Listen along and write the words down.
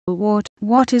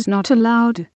What is not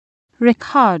allowed?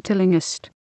 Richard Tillinghast.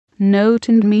 No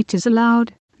tinned meat is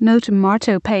allowed, no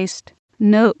tomato paste,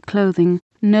 no clothing,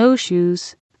 no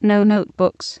shoes, no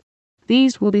notebooks.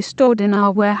 These will be stored in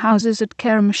our warehouses at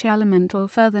Kerem until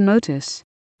further notice.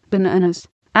 Bananas,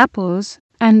 apples,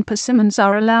 and persimmons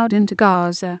are allowed into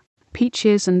Gaza,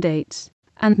 peaches and dates,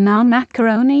 and now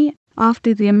macaroni,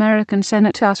 after the American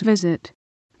Senator's visit.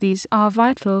 These are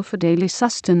vital for daily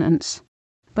sustenance.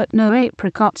 But no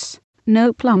apricots,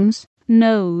 no plums,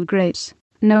 no grapes,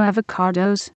 no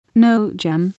avocados, no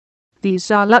jam.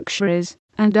 These are luxuries,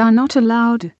 and are not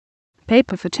allowed.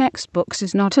 Paper for textbooks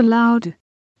is not allowed.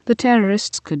 The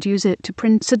terrorists could use it to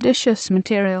print seditious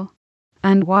material.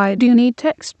 And why do you need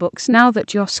textbooks now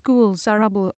that your schools are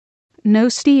rubble? No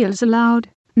steel is allowed,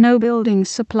 no building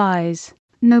supplies,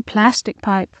 no plastic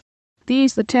pipe.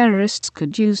 These the terrorists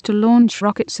could use to launch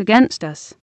rockets against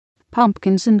us.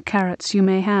 Pumpkins and carrots you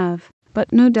may have,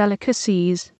 but no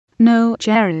delicacies, no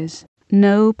cherries,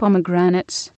 no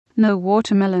pomegranates, no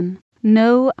watermelon,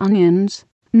 no onions,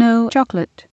 no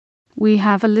chocolate. We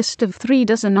have a list of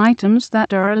 36 items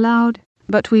that are allowed,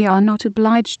 but we are not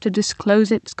obliged to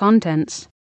disclose its contents.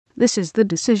 This is the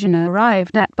decision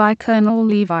arrived at by Colonel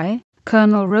Levy,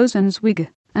 Colonel Rosenzweig,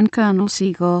 and Colonel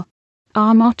Siegel.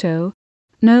 Our motto: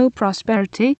 no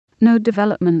prosperity, no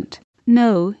development,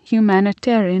 no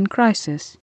humanitarian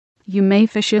crisis. You may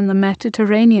fish in the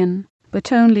Mediterranean,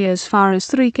 but only as far as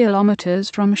 3 kilometers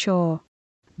from shore.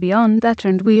 Beyond that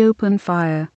and we open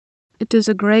fire. It is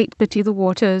a great pity the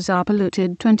waters are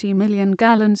polluted. 20 million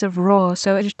gallons of raw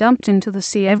sewage dumped into the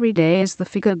sea every day is the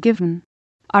figure given.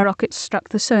 Our rockets struck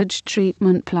the sewage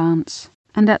treatment plants,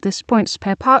 and at this point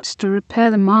spare parts to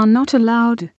repair them are not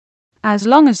allowed. As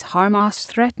long as Hamas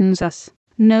threatens us,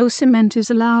 no cement is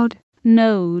allowed,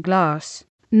 no glass,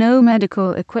 no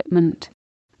medical equipment.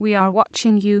 We are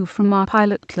watching you from our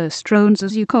pilotless drones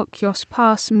as you cook your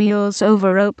sparse meals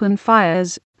over open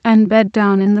fires, and bed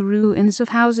down in the ruins of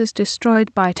houses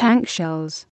destroyed by tank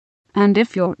shells. And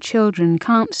if your children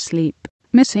can't sleep,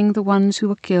 missing the ones who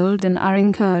were killed in our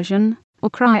incursion, or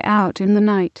cry out in the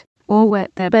night, or wet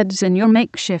their beds in your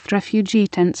makeshift refugee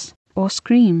tents, or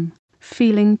scream,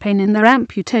 feeling pain in their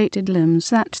amputated limbs,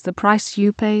 that's the price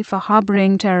you pay for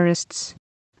harboring terrorists.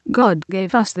 God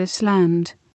gave us this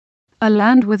land. A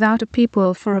land without a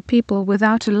people for a people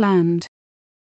without a land.